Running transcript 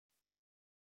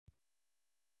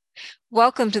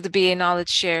Welcome to the BA Knowledge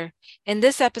Share. In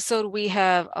this episode, we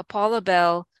have Paula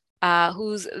Bell,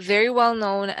 who's very well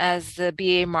known as the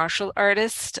BA martial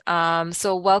artist.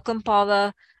 So welcome,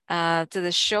 Paula, to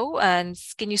the show. And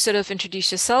can you sort of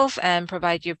introduce yourself and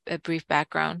provide your a brief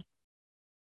background?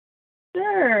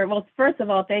 Sure. Well, first of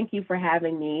all, thank you for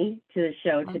having me to the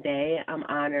show Um, today. I'm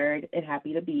honored and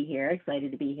happy to be here,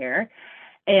 excited to be here.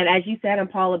 And as you said, I'm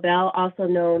Paula Bell, also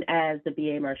known as the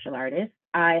BA martial artist.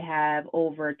 I have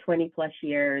over 20 plus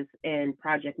years in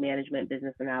project management,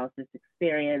 business analysis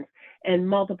experience in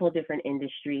multiple different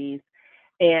industries.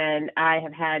 And I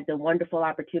have had the wonderful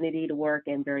opportunity to work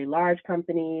in very large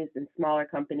companies and smaller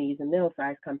companies and middle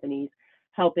sized companies,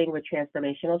 helping with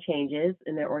transformational changes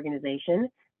in their organization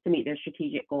to meet their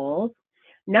strategic goals.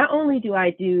 Not only do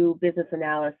I do business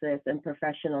analysis and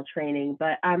professional training,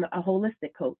 but I'm a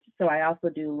holistic coach. So I also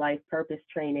do life purpose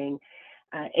training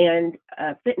and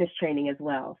fitness training as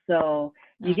well. So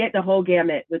you mm, get the whole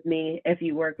gamut with me if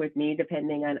you work with me,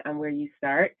 depending on where you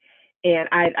start. And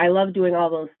I love doing all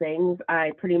those things.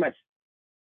 I pretty much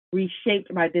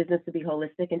reshaped my business to be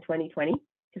holistic in 2020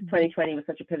 because mhm, 2020 was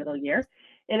such a pivotal year,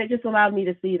 and it just allowed me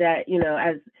to see that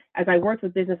as I worked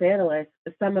with business analysts,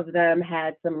 some of them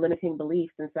had some limiting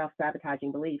beliefs and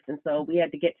self-sabotaging beliefs, and so we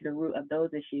had to get to the root of those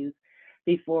issues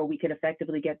before we could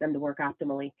effectively get them to work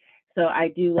optimally. So I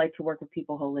do like to work with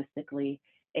people holistically,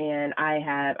 and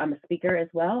I'm a speaker as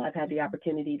well. I've had the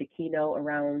opportunity to keynote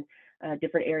around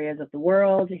different areas of the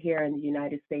world here in the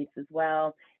United States as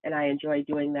well, and I enjoy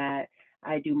doing that.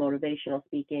 I do motivational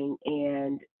speaking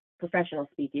and professional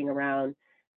speaking around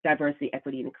diversity,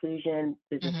 equity, and inclusion,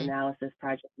 business mhm. analysis,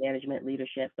 project management,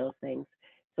 leadership, those things.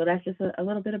 So that's just a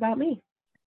little bit about me.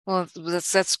 Well,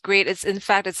 that's great. It's in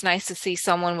fact, it's nice to see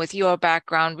someone with your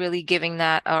background really giving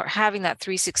that or having that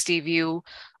 360 view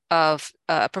of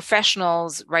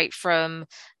professionals, right from,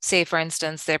 say, for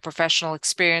instance, their professional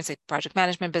experience, like project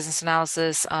management, business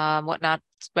analysis, whatnot,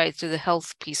 right through the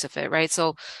health piece of it, right?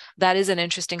 So that is an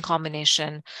interesting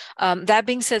combination. That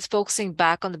being said, focusing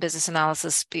back on the business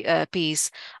analysis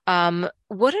piece,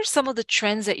 what are some of the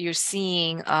trends that you're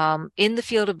seeing in the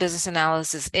field of business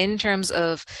analysis in terms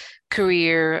of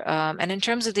career, and in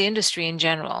terms of the industry in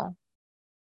general?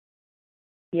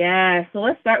 Yeah, so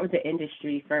let's start with the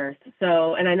industry first.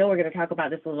 So, and I know we're going to talk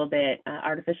about this a little bit.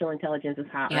 Artificial intelligence is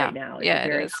hot Yeah, right now. It's a yeah, it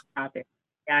very is. hot topic.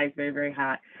 Yeah, it's very, very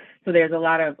hot. So there's a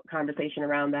lot of conversation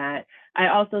around that. I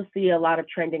also see a lot of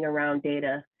trending around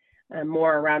data,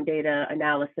 more around data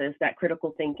analysis, that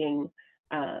critical thinking,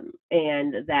 and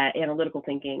that analytical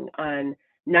thinking on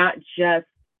not just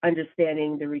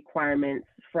understanding the requirements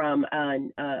from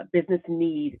a business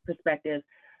need perspective,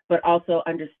 but also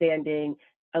understanding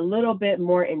a little bit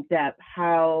more in depth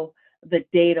how the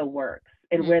data works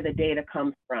and Mm, where the data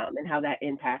comes from and how that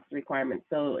impacts requirements.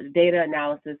 So data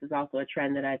analysis is also a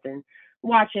trend that I've been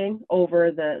watching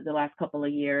over the last couple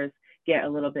of years get a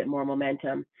little bit more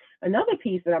momentum. Another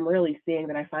piece that I'm really seeing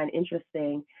that I find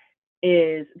interesting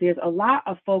is there's a lot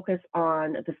of focus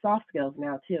on the soft skills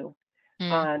now too,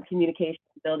 mm, on communication,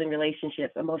 building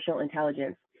relationships, emotional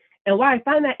intelligence. And why I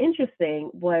find that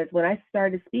interesting was when I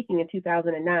started speaking in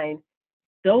 2009,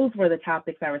 those were the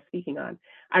topics I was speaking on.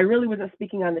 I really wasn't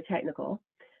speaking on the technical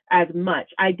as much.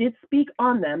 I did speak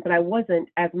on them, but I wasn't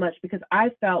as much because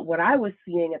I felt what I was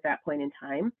seeing at that point in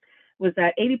time was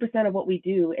that 80% of what we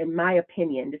do, in my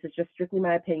opinion, this is just strictly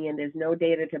my opinion, there's no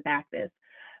data to back this,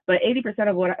 but 80%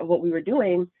 of what we were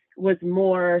doing was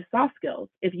more soft skills.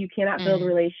 If you cannot build a mm,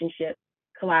 relationship,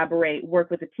 collaborate, work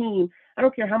with a team, I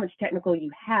don't care how much technical you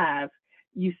have,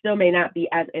 you still may not be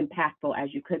as impactful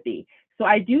as you could be. So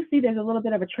I do see there's a little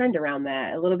bit of a trend around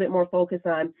that, a little bit more focus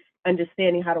on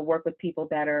understanding how to work with people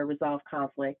better, resolve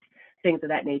conflict, things of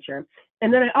that nature.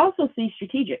 And then I also see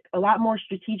strategic, a lot more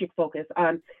strategic focus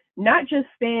on not just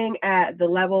staying at the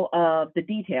level of the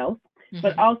details,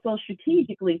 but mhm, also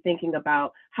strategically thinking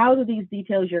about how do these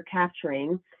details you're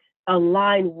capturing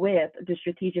align with the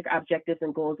strategic objectives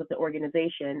and goals of the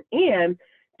organization, and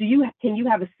can you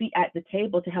have a seat at the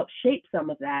table to help shape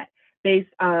some of that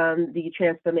based on the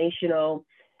transformational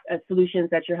solutions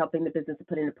that you're helping the business to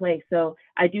put into place. So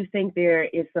I do think there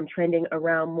is some trending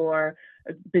around more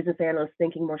business analysts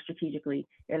thinking more strategically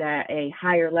and at a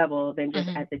higher level than just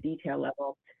mhm. at the detail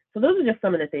level. So those are just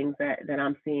some of the things that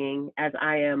I'm seeing as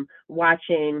I am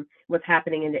watching what's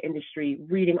happening in the industry,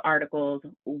 reading articles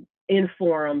in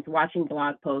forums, watching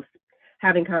blog posts,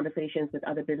 having conversations with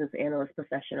other business analyst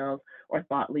professionals or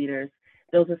thought leaders.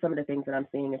 Those are some of the things that I'm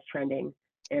seeing as trending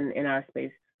in our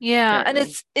space. Yeah, and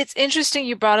currently. it's interesting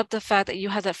you brought up the fact that you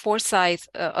had that foresight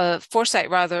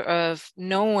rather of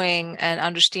knowing and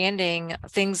understanding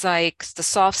things like the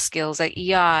soft skills like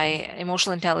EI,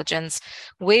 emotional intelligence,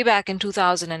 way back in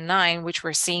 2009, which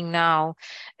we're seeing now.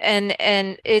 And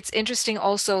it's interesting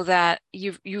also that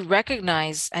you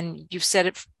recognize, and you've said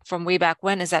it from way back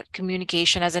when, is that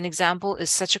communication, as an example,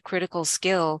 is such a critical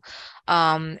skill.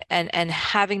 And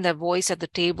having the voice at the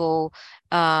table,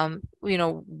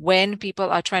 when people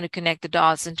are trying to connect the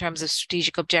dots in terms of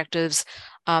strategic objectives,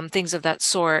 things of that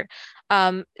sort.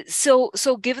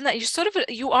 So given that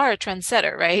you are a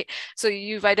trendsetter, right? So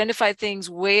you've identified things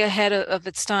way ahead of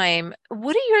its time.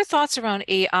 What are your thoughts around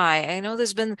AI? I know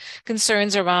there's been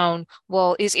concerns around,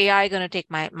 well, is AI going to take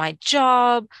my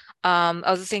job?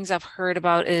 Other things I've heard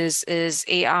about is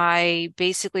AI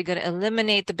basically going to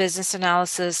eliminate the business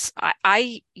analysis?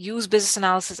 I use business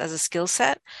analysis as a skill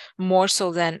set more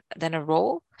so than a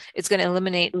role. It's going to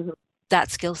eliminate Mhm.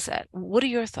 that skill set. What are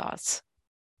your thoughts?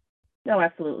 No,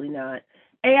 absolutely not.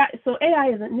 So AI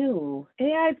isn't new.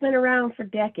 AI has been around for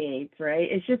decades, right?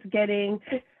 It's just getting,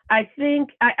 I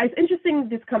think, it's interesting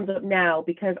this comes up now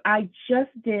because I just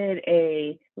did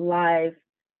a live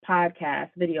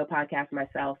video podcast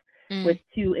myself with Mm,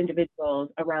 two individuals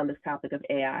around this topic of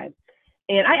AI.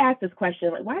 And I asked this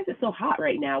question, like, why is it so hot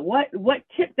right now? What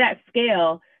tipped that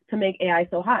scale to make AI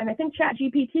so hot? And I think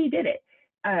ChatGPT did it.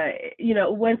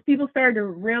 When people started to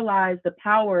realize the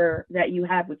power that you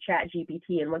have with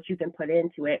ChatGPT and what you can put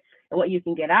into it and what you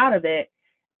can get out of it,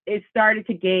 it started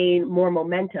to gain more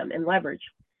momentum and leverage.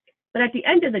 But at the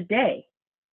end of the day,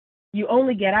 you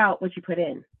only get out what you put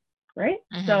in, right?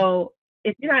 hmm So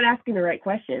if you're not asking the right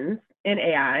questions in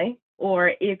AI,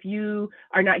 or if you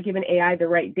are not giving AI the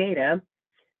right data,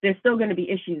 there's still going to be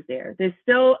issues there. There's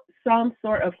still some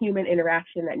sort of human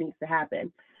interaction that needs to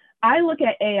happen. I look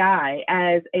at AI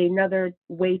as another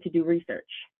way to do research,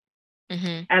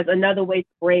 hmm as another way to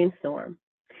brainstorm.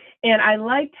 And I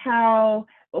liked how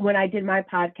when I did my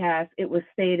podcast, it was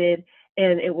stated,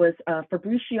 and it was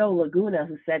Fabricio Laguna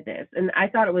who said this, and I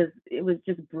thought it was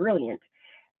just brilliant.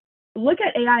 Look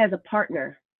at AI as a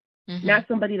partner, hmm not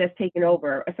somebody that's taken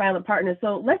over, a silent partner.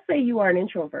 So let's say you are an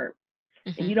introvert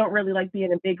and hmm you don't really like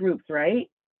being in big groups, right?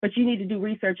 But you need to do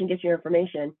research and get your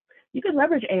information. You could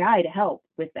leverage AI to help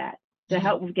with that, to hmm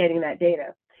help with getting that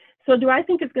data. So do I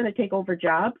think it's going to take over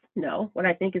jobs? No. What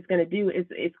I think it's going to do is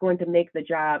it's going to make the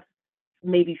jobs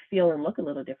maybe feel and look a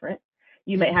little different.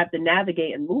 You may hmm have to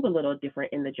navigate and move a little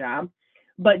different in the job.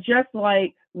 But just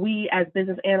like we as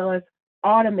business analysts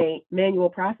automate manual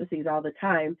processes all the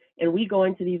time, and we go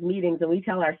into these meetings and we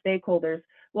tell our stakeholders,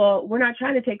 well, we're not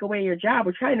trying to take away your job.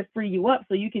 We're trying to free you up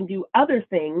so you can do other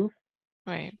things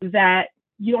Right. that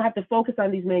you don't have to focus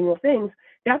on these manual things.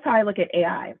 That's how I look at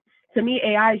AI. To me,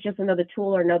 AI is just another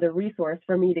tool or another resource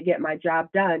for me to get my job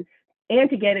done and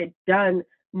to get it done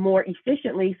more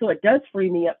efficiently. So it does free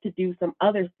me up to do some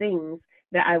other things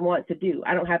that I want to do.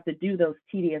 I don't have to do those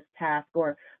tedious tasks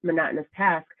or monotonous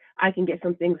tasks. I can get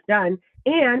some things done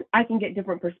and I can get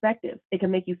different perspectives. It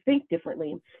can make you think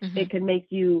differently. hmm It can make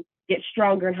you get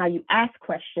stronger in how you ask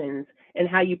questions and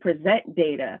how you present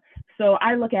data. So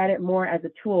I look at it more as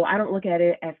a tool. I don't look at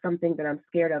it as something that I'm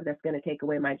scared of that's going to take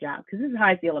away my job, because this is how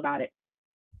I feel about it.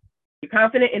 You're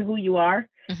confident in who you are.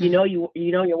 hmm You know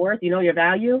your worth. You know your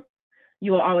value.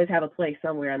 You will always have a place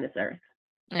somewhere on this earth.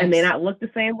 It may Yes. not look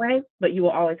the same way, but you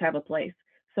will always have a place.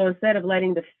 So instead of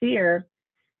letting the fear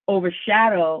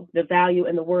overshadow the value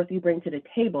and the worth you bring to the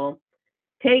table,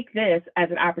 take this as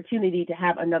an opportunity to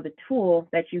have another tool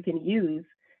that you can use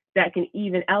that can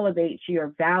even elevate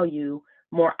your value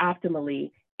more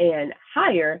optimally and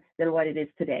higher than what it is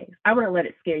today. I wouldn't let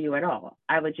it scare you at all.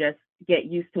 I would just get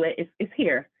used to it. It's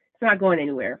here. It's not going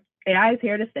anywhere. AI is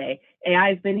here to stay. AI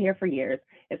has been here for years.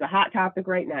 It's a hot topic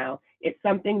right now. It's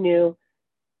something new.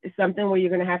 It's something where you're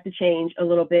going to have to change a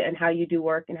little bit in how you do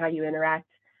work and how you interact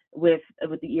with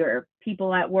your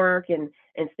people at work and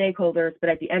stakeholders. But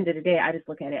at the end of the day, I just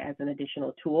look at it as an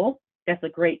additional tool. That's a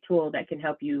great tool that can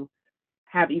help you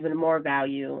have even more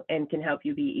value and can help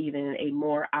you be even a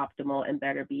more optimal and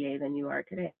better BA than you are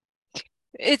today.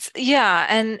 It's yeah,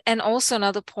 and also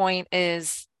another point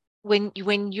is when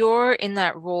you're in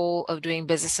that role of doing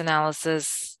business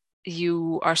analysis,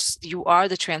 you are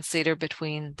the translator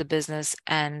between the business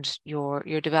and your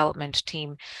development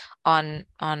team on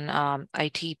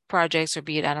IT projects or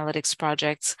be it analytics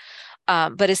projects.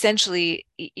 But essentially,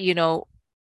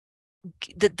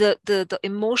 the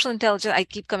emotional intelligence, I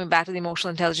keep coming back to the emotional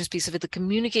intelligence piece of it, the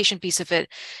communication piece of it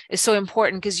is so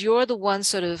important because you're the one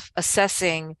sort of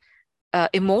assessing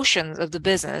emotions of the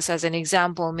business. As an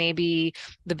example, maybe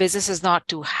the business is not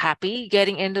too happy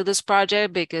getting into this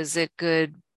project because it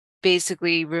could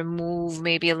basically remove,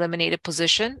 maybe eliminate a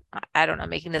position. I don't know,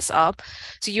 making this up.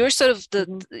 So you're sort of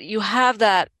Mm-hmm. you have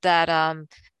that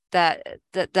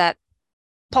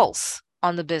pulse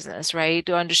on the business, right?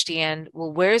 To understand,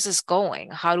 well, where is this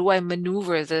going? How do I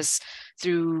maneuver this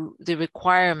through the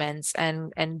requirements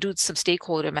and do some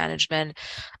stakeholder management?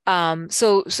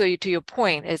 So to your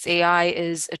point, is AI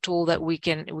is a tool that we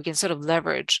can sort of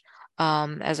leverage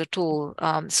as a tool.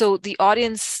 So the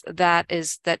audience that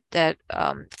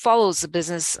follows the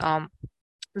business,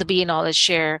 the Be Knowledge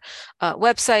Share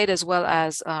website, as well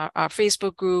as our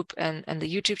Facebook group and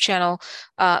the YouTube channel,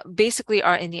 basically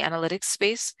are in the analytics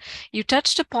space. You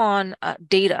touched upon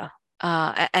data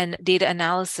and data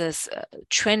analysis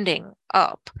trending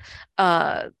up.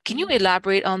 Can you Mm-hmm.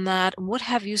 elaborate on that? What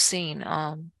have you seen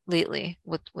lately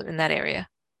within that area?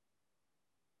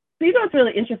 So you know what's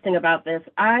really interesting about this?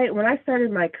 When I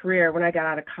started my career, when I got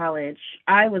out of college,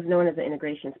 I was known as an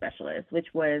integration specialist, which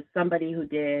was somebody who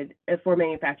did for a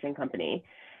manufacturing company.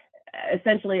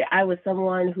 Essentially, I was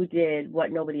someone who did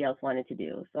what nobody else wanted to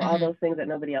do. So all Hmm. those things that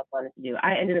nobody else wanted to do,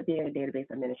 I ended up being a database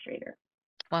administrator.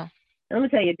 Well, And let me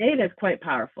tell you, data is quite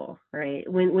powerful, right?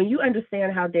 When you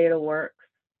understand how data works,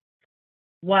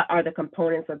 what are the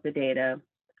components of the data,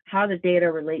 how the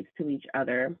data relates to each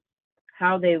other,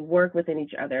 how they work within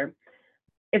each other,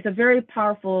 it's a very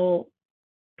powerful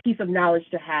piece of knowledge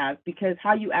to have because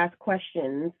how you ask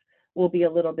questions will be a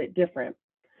little bit different.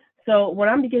 So, what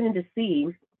I'm beginning to see,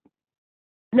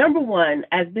 number one,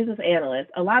 as business analysts,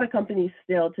 a lot of companies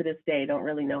still to this day don't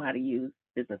really know how to use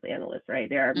business analysts, right?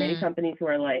 There are many mm, companies who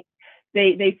are like,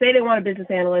 they say they want a business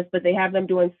analyst, but they have them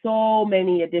doing so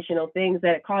many additional things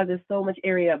that it causes so much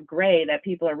area of gray that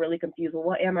people are really confused. Well,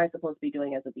 what am I supposed to be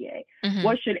doing as a BA? hmm,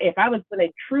 What should, if I was in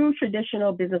a true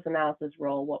traditional business analysis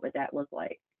role, what would that look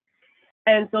like?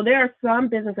 And so there are some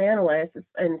business analysts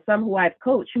and some who I've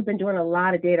coached who've been doing a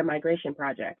lot of data migration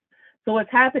projects. So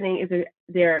what's happening is that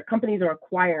their companies are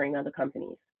acquiring other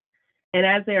companies. And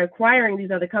as they're acquiring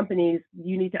these other companies,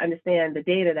 you need to understand the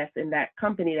data that's in that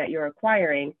company that you're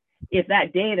acquiring. If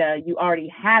that data, you already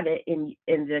have it in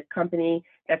the company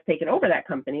that's taken over that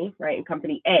company, right, in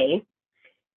company A,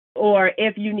 or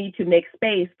if you need to make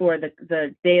space for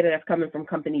the data that's coming from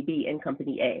company B and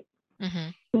company A,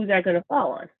 hmm, who's that going to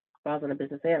fall on? Falls on a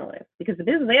business analyst because the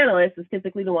business analyst is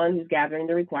typically the one who's gathering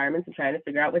the requirements and trying to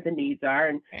figure out what the needs are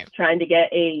and right. trying to get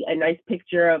a nice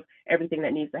picture of everything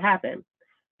that needs to happen.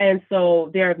 And so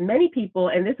there are many people,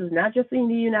 and this is not just in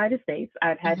the United States.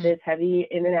 I've had Hmm. this heavy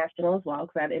international as well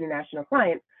because I have international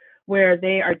clients where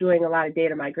they are doing a lot of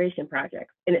data migration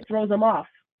projects and it throws them off.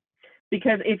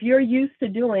 Because if you're used to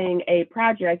doing a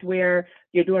project where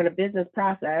you're doing a business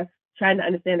process, trying to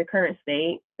understand the current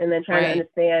state, and then trying to Right.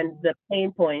 understand the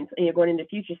pain points, and you're going into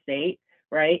future state,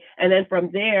 right? And then from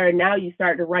there, now you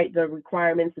start to write the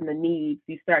requirements and the needs.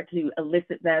 You start to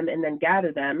elicit them and then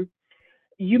gather them.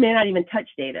 You may not even touch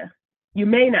data. You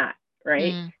may not,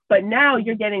 right? Mm, But now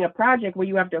you're getting a project where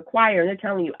you have to acquire, and they're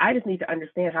telling you, I just need to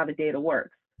understand how the data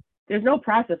works. There's no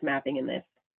process mapping in this.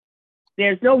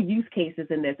 There's no use cases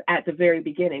in this at the very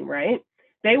beginning, right?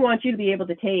 They want you to be able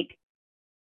to take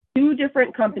two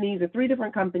different companies or three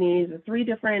different companies or three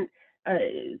different uh,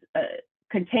 uh,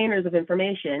 containers of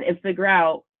information and figure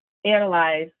out,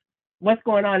 analyze what's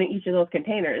going on in each of those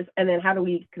containers, and then how do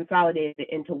we consolidate it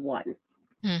into one?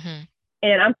 hmm,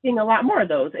 And I'm seeing a lot more of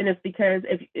those, and it's because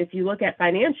if you look at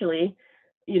financially,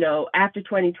 after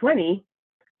 2020,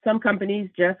 some companies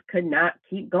just could not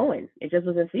keep going. It just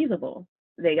wasn't feasible.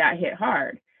 They got hit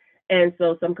hard. And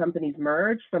so some companies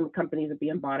merge, some companies are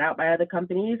being bought out by other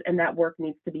companies, and that work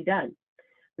needs to be done.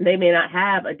 They may not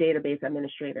have a database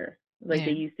administrator like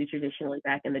they yeah. used to traditionally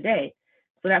back in the day.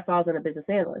 So that falls on a business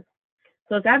analyst.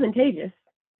 So it's advantageous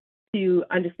to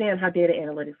understand how data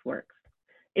analytics works.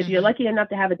 If you're Hmm. lucky enough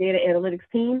to have a data analytics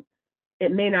team,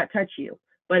 it may not touch you.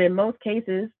 But in most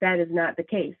cases, that is not the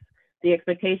case. The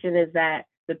expectation is that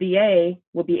the BA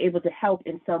will be able to help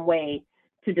in some way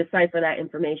to decipher that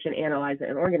information, analyze it,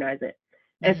 and organize it.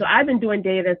 And so Hmm. I've been doing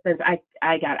data since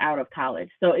I got out of college.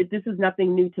 So this is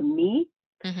nothing new to me,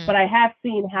 Hmm. but I have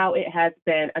seen how it has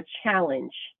been a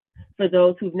challenge for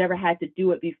those who've never had to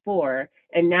do it before.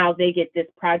 And now they get this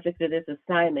project or this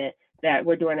assignment that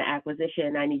we're doing an acquisition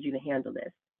and I need you to handle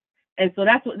this. And so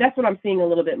that's what I'm seeing a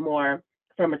little bit more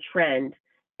from a trend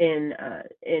in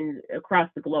across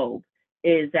the globe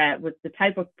is that with the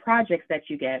type of projects that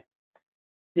you get,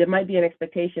 there might be an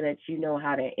expectation that you know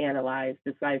how to analyze,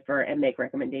 decipher, and make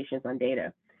recommendations on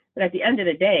data. But at the end of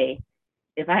the day,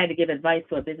 if I had to give advice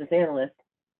to a business analyst,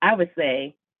 I would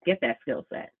say get that skill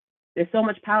set. There's so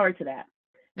much power to that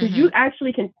because Mm-hmm. you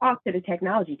actually can talk to the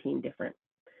technology team different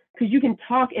because you can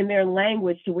talk in their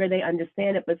language to where they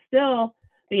understand it, but still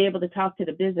be able to talk to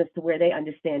the business to where they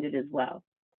understand it as well.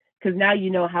 Because now you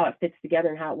know how it fits together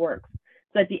and how it works.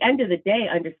 So at the end of the day,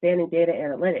 understanding data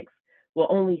analytics will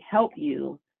only help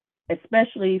you,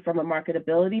 especially from a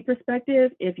marketability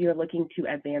perspective, if you're looking to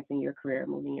advancing your career,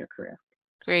 moving your career.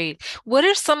 Great. What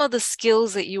are some of the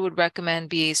skills that you would recommend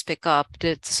BAs pick up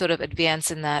to sort of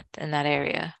advance in that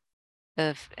area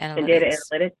of And data analytics?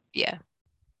 analytics, Yeah,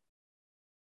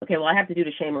 okay, well, I have to do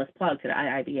the shameless plug to the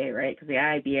IIBA, right? Because the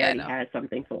IIBA yeah, I already know. has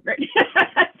something for it.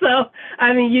 So,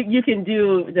 I mean, you can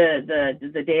do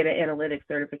the data analytics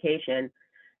certification.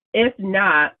 If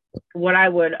not, what I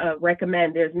would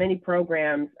recommend, there's many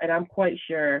programs, and I'm quite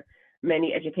sure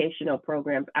many educational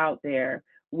programs out there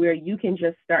where you can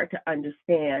just start to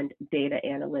understand data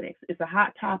analytics. It's a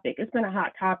hot topic. It's been a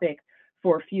hot topic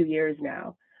for a few years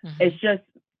now. Mm-hmm. It's just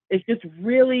it's just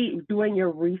really doing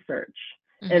your research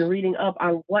and Mm-hmm. reading up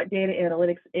on what data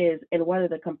analytics is and what are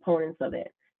the components of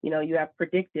it. You have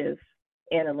predictive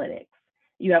analytics.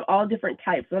 You have all different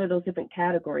types. What are those different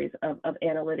categories of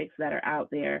analytics that are out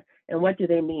there and what do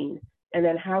they mean? And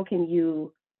then how can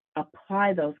you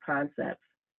apply those concepts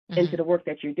Mm-hmm. into the work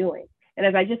that you're doing? And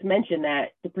as I just mentioned, that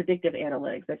the predictive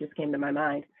analytics that just came to my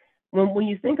mind, when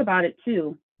you think about it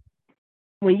too,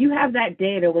 when you have that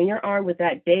data, when you're armed with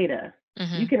that data, you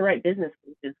Mm-hmm. can write business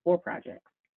cases for projects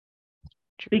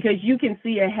True. because you can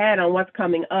see ahead on what's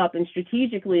coming up and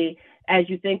strategically as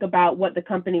you think about what the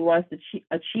company wants to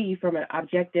achieve from an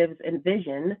objectives and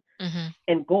vision Mm-hmm.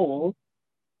 and goals,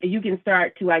 you can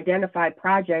start to identify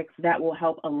projects that will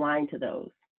help align to those.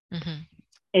 Mm-hmm.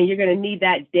 And you're going to need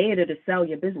that data to sell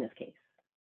your business case.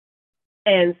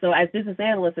 And so, as business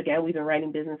analysts, again, we've been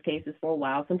writing business cases for a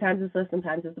while. Sometimes it's us,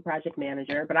 sometimes it's the project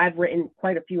manager, but I've written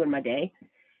quite a few in my day.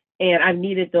 And I've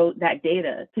needed that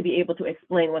data to be able to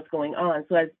explain what's going on.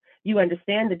 So, as you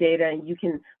understand the data and you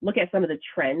can look at some of the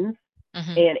trends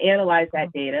Mm-hmm. and analyze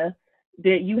that data,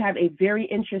 that you have a very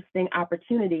interesting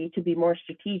opportunity to be more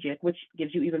strategic, which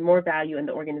gives you even more value in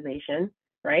the organization,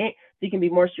 right? So you can be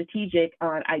more strategic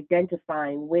on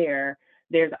identifying where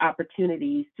there's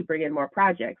opportunities to bring in more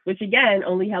projects, which again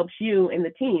only helps you in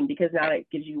the team because now Right. it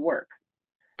gives you work,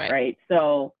 Right. right?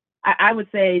 So I would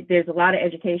say there's a lot of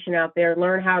education out there.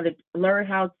 Learn how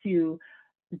to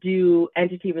do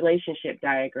entity relationship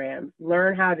diagrams,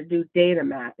 learn how to do data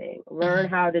mapping, learn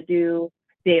Mm-hmm. how to do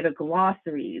data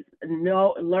glossaries,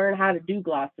 learn how to do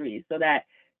glossaries so that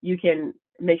you can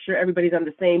make sure everybody's on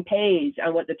the same page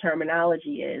on what the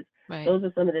terminology is. Right. Those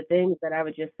are some of the things that I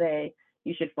would just say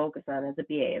you should focus on as a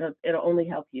BA. It'll only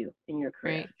help you in your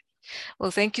Great. career.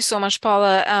 Well, thank you so much,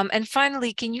 Paula. And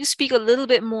finally, can you speak a little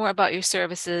bit more about your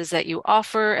services that you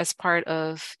offer as part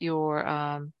of your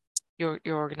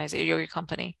organization, your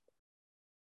company?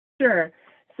 Sure.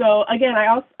 So again,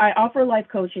 I offer life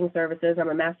coaching services. I'm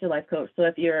a master life coach. So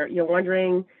if you're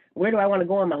wondering where do I want to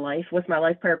go in my life, what's my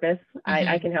life purpose, I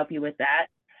Mm-hmm. can help you with that.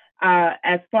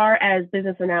 As far as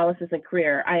business analysis and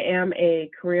career, I am a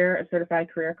certified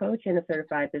career coach and a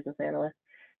certified business analyst.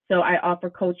 So I offer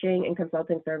coaching and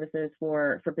consulting services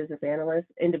for business analysts,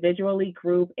 individually,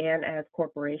 group, and as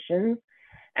corporations,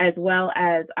 as well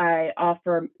as I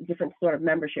offer different sort of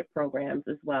membership programs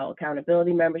as well,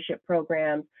 accountability membership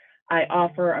programs. I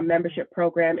offer a membership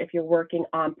program if you're working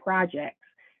on projects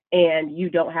and you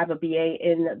don't have a BA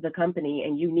in the company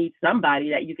and you need somebody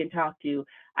that you can talk to.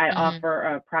 I Mm-hmm. offer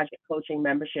a project coaching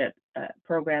membership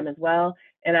program as well.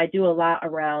 And I do a lot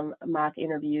around mock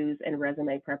interviews and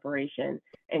resume preparation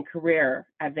and career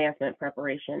advancement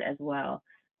preparation as well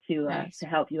to Nice.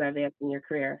 help you advance in your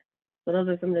career. So those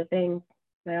are some of the things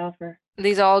I offer.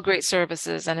 These are all great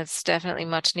services, and it's definitely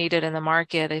much needed in the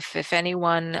market. If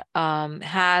anyone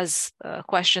has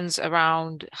questions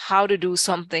around how to do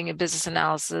something in business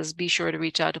analysis, be sure to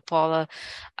reach out to Paula.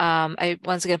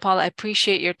 Once again, Paula, I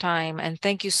appreciate your time, and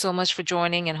thank you so much for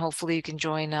joining. And hopefully, you can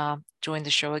join the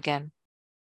show again.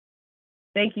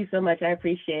 Thank you so much. I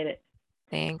appreciate it.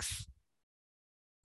 Thanks.